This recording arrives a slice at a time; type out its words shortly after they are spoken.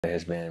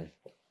Has been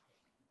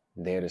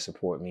there to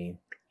support me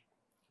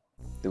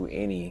through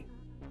any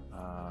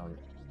um,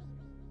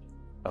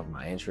 of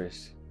my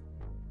interests.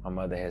 My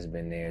mother has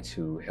been there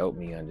to help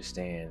me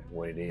understand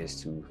what it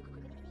is to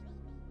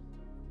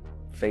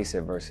face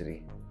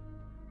adversity,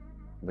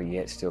 but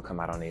yet still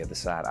come out on the other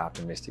side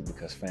optimistic,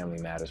 because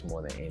family matters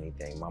more than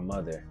anything. My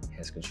mother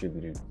has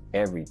contributed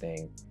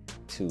everything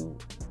to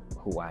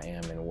who I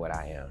am and what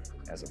I am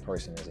as a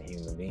person, as a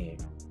human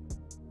being.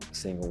 A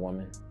single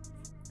woman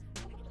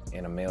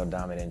in a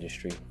male-dominant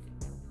industry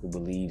who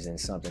believes in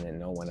something that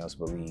no one else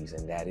believes,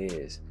 and that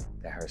is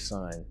that her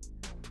son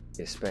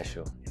is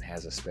special and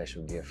has a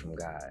special gift from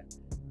God.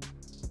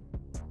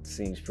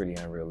 Seems pretty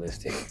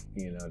unrealistic,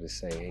 to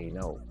say, hey,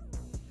 no,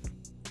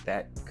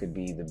 that could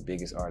be the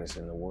biggest artist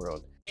in the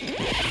world.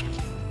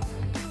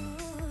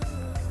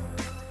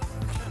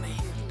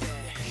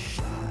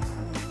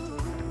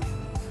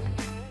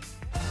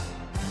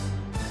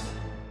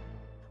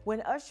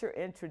 When Usher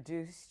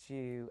introduced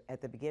you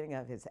at the beginning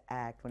of his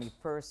act, when he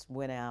first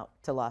went out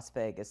to Las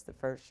Vegas, the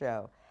first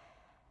show,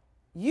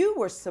 you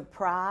were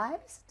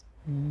surprised?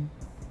 Mm-hmm.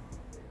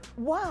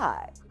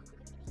 Why?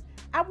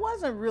 I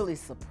wasn't really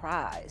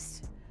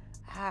surprised.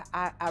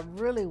 I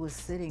really was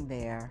sitting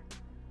there,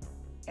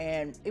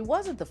 and it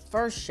wasn't the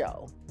first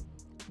show,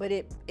 but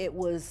it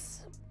was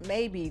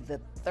maybe the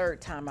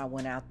third time I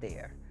went out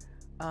there.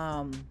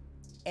 And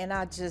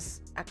I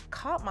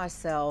caught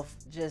myself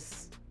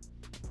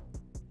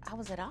I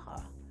was at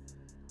awe,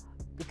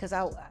 because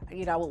I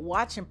would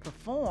watch him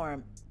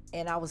perform,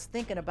 and I was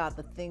thinking about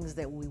the things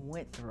that we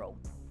went through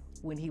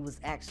when he was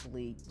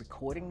actually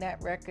recording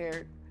that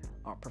record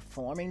or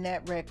performing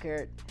that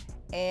record,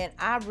 and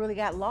I really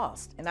got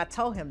lost. And I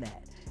told him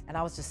that, and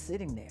I was just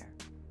sitting there,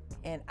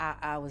 and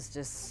I was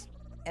just,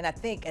 and I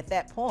think at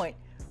that point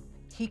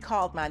he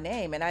called my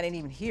name and I didn't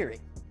even hear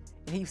it.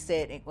 And he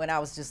said, when I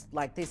was just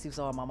like this, he was,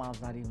 oh, my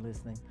mom's not even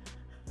listening.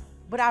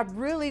 But I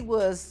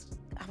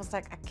was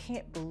like, I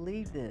can't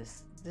believe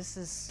this. This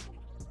is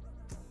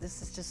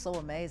just so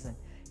amazing.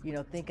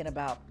 Thinking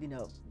about,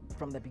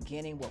 from the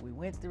beginning what we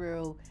went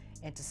through,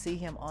 and to see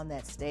him on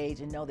that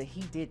stage and know that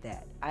he did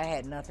that. I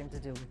had nothing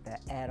to do with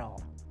that at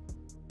all.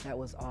 That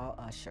was all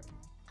Usher.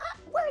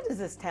 Where does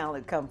this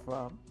talent come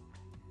from?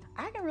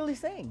 I can really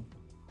sing.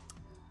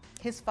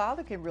 His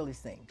father can really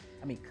sing.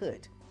 I mean,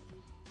 could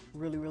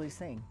really, really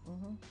sing.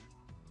 Mm-hmm.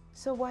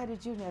 So why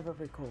did you never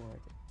record?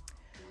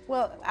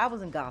 Well, I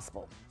was in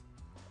gospel,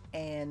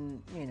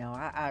 and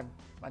I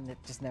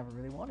just never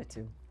really wanted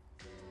to.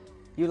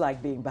 You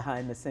like being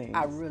behind the scenes?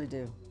 I really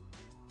do.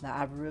 Now,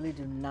 I really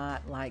do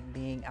not like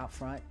being out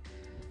front.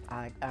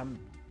 I am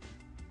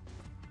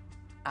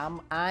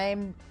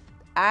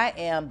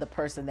the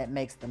person that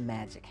makes the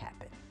magic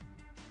happen,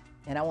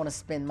 and I want to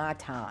spend my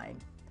time,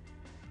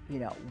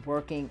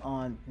 working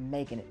on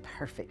making it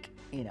perfect.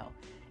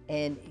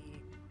 And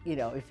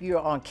if you're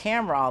on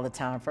camera all the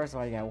time, first of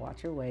all, you gotta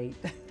watch your weight.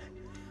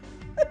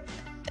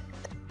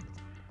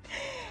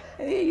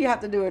 You have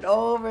to do it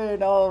over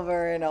and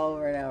over and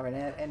over and over,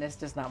 and it's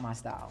just not my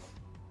style.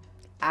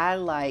 I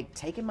like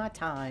taking my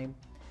time,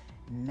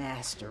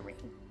 mastering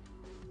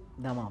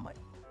the moment.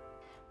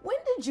 When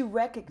did you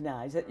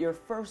recognize that your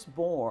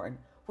firstborn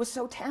was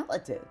so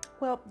talented?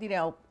 Well,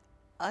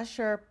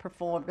 Usher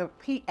performed,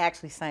 he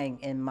actually sang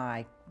in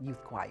my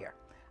youth choir.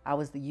 I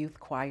was the youth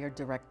choir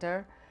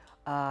director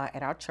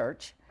at our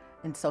church,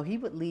 and so he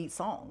would lead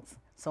songs.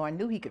 So I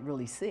knew he could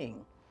really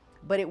sing.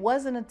 But it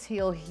wasn't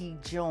until he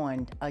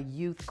joined a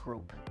youth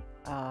group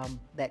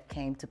that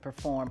came to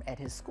perform at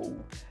his school.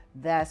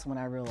 That's when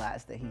I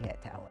realized that he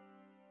had talent.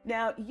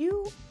 Now,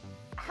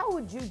 how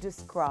would you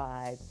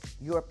describe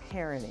your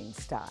parenting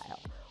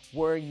style?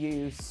 Were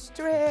you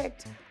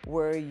strict?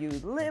 Were you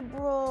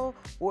liberal?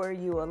 Were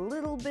you a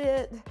little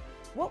bit?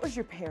 What was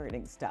your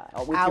parenting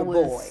style with your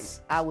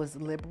boys? I was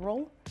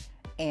liberal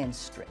and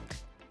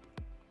strict,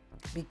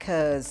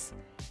 because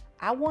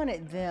I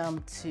wanted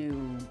them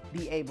to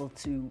be able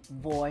to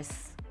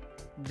voice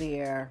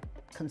their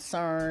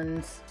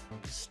concerns,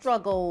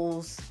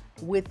 struggles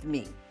with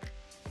me.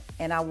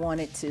 And I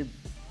wanted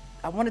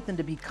them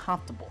to be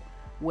comfortable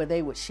where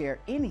they would share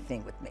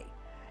anything with me.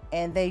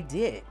 And they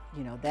did.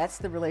 That's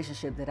the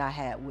relationship that I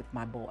had with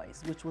my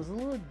boys, which was a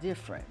little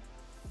different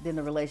than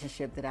the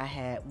relationship that I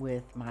had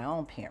with my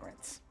own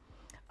parents,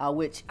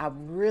 which I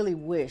really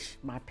wish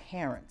my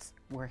parents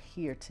were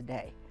here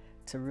today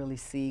to really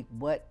see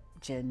what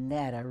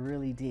Jonetta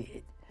really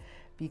did.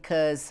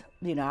 Because,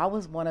 I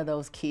was one of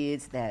those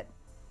kids that,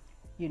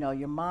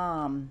 your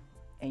mom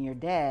and your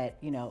dad,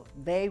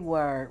 they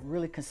were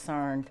really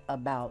concerned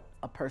about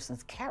a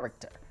person's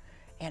character.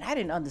 And I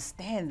didn't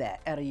understand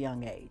that at a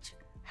young age,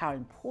 how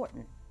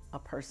important a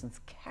person's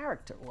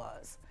character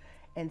was.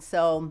 And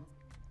so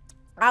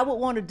I would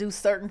want to do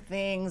certain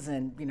things,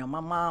 and my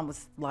mom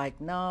was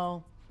like,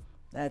 no,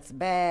 that's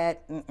bad.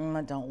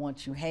 I don't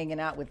want you hanging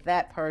out with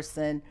that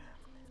person.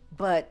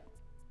 But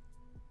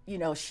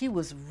she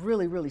was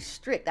really, really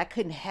strict. I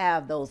couldn't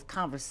have those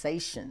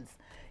conversations,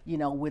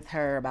 with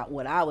her about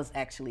what I was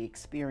actually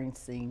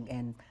experiencing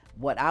and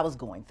what I was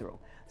going through.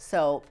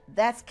 So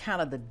that's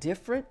kind of the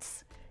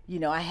difference. You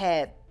know, I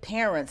had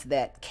parents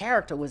that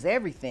character was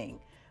everything,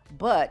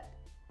 but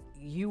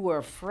you were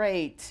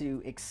afraid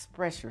to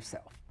express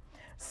yourself.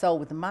 So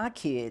with my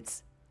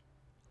kids,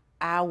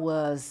 I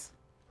was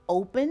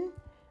open,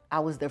 I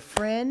was their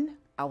friend,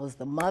 I was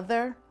the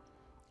mother,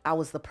 I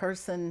was the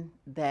person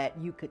that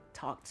you could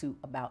talk to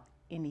about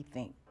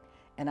anything.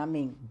 And I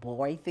mean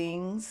boy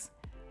things,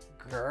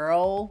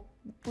 girl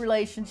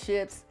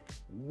relationships,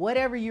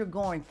 whatever you're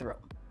going through.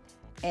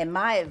 And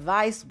my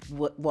advice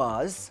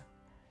was,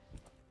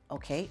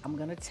 okay, I'm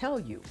gonna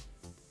tell you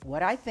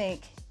what I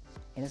think,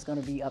 and it's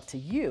gonna be up to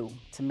you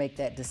to make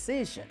that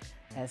decision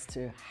as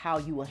to how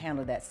you will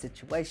handle that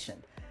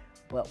situation.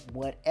 But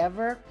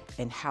whatever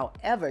and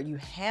however you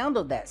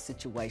handle that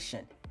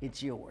situation,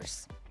 it's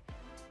yours.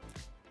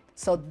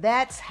 So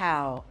that's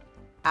how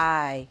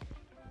I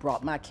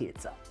brought my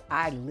kids up.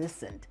 I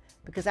listened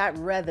because I'd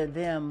rather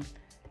them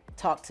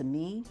talk to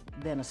me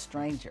than a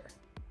stranger.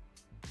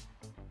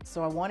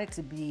 So I wanted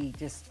to be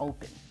just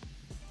open.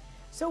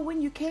 So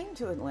when you came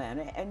to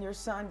Atlanta and your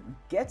son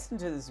gets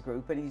into this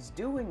group and he's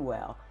doing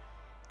well,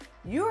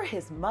 you're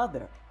his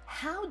mother.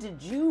 How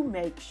did you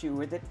make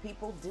sure that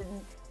people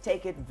didn't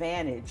take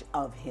advantage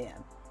of him?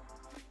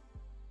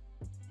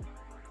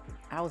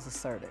 I was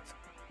assertive.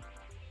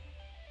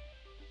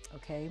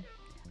 Okay?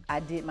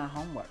 I did my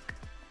homework.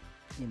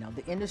 You know,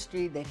 the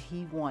industry that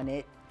he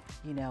wanted,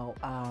 you know,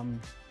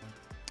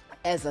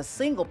 as a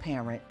single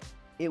parent,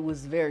 it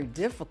was very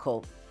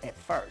difficult at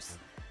first,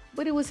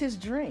 but it was his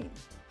dream.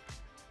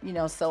 You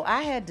know, so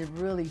I had to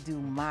really do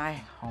my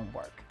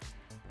homework.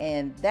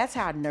 And that's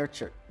how I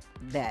nurtured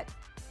that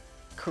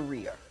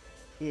career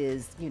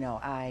is, you know,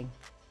 I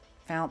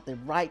found the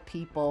right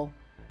people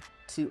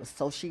to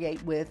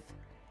associate with.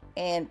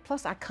 And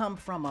plus I come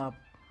from a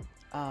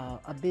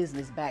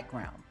business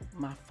background.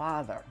 My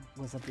father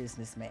was a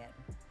businessman.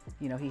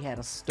 You know, he had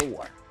a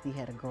store. He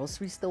had a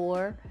grocery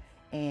store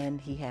and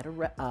he had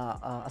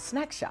a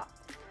snack shop.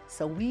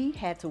 So we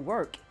had to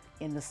work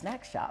in the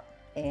snack shop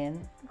and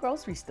the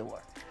grocery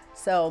store.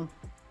 So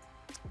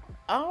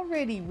I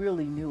already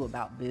really knew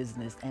about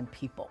business and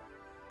people.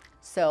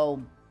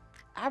 So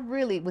I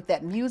really, with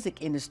that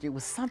music industry, it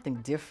was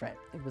something different.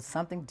 It was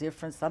something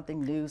different,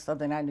 something new,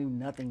 something I knew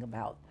nothing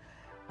about.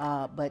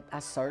 But I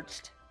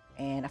searched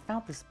and I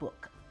found this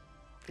book.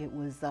 It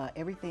was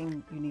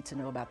Everything You Need to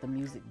Know About the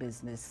Music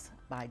Business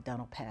by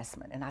Jonetta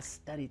Patton. And I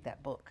studied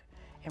that book.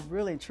 And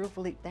really and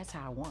truthfully, that's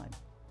how I won.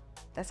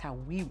 That's how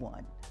we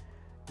won.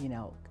 You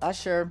know,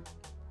 Usher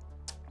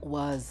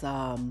was,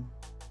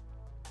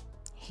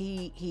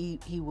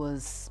 he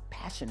was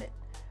passionate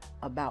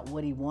about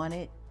what he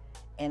wanted.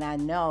 And I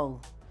knew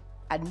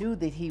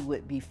that he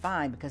would be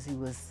fine because he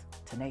was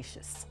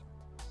tenacious.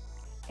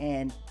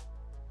 And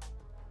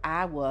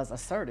I was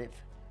assertive.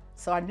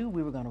 So I knew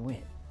we were gonna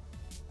win.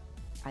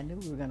 I knew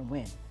we were gonna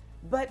win.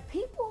 But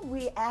people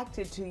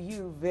reacted to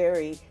you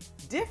very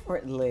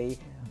differently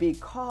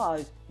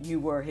because you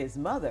were his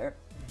mother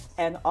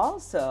and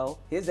also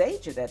his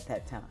agent at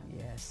that time.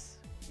 Yes,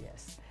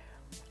 yes.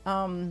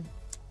 I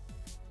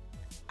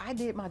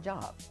did my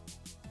job.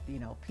 You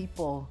know,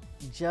 people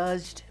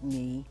judged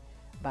me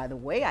by the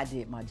way I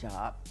did my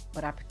job,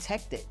 but I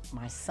protected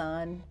my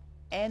son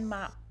and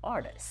my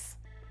artists.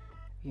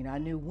 You know, I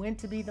knew when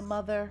to be the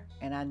mother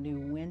and I knew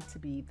when to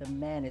be the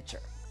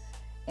manager.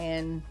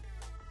 And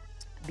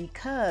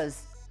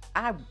because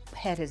I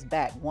had his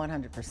back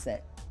 100%.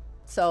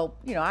 So,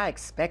 you know, I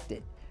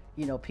expected,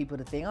 you know, people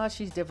to think, oh,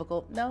 she's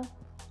difficult. No,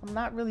 I'm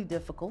not really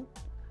difficult.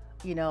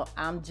 You know,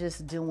 I'm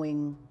just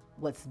doing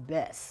what's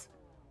best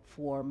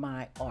for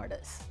my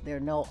artists. There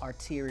are no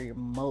ulterior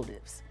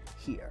motives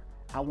here.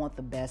 I want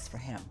the best for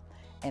him.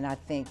 And I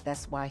think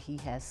that's why he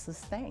has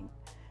sustained.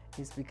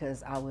 It's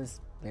because I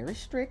was very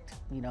strict,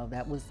 you know,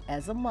 that was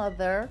as a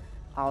mother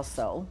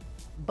also,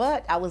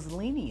 but I was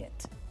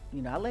lenient.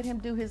 You know, I let him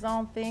do his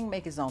own thing,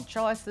 make his own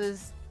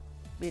choices,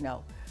 you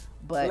know,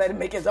 but— Let him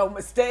make his own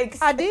mistakes?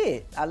 I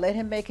did. I let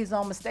him make his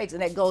own mistakes.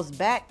 And that goes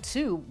back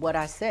to what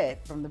I said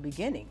from the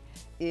beginning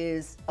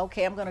is,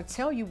 okay, I'm gonna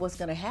tell you what's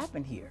gonna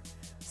happen here.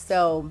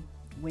 So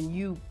when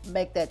you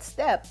make that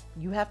step,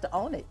 you have to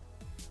own it.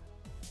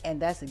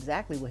 And that's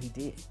exactly what he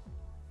did.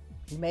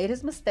 He made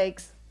his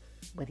mistakes,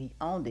 but he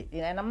owned it.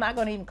 And I'm not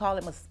gonna even call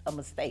it a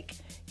mistake.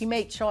 He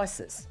made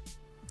choices.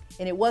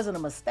 And it wasn't a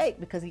mistake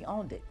because he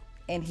owned it.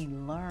 And he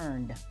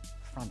learned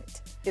from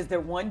it. Is there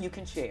one you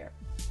can share?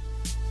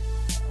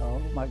 Oh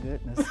my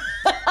goodness.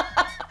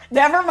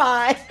 Never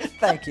mind.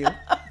 Thank you.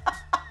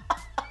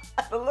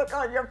 The look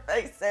on your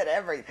face said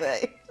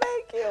everything.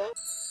 Thank you.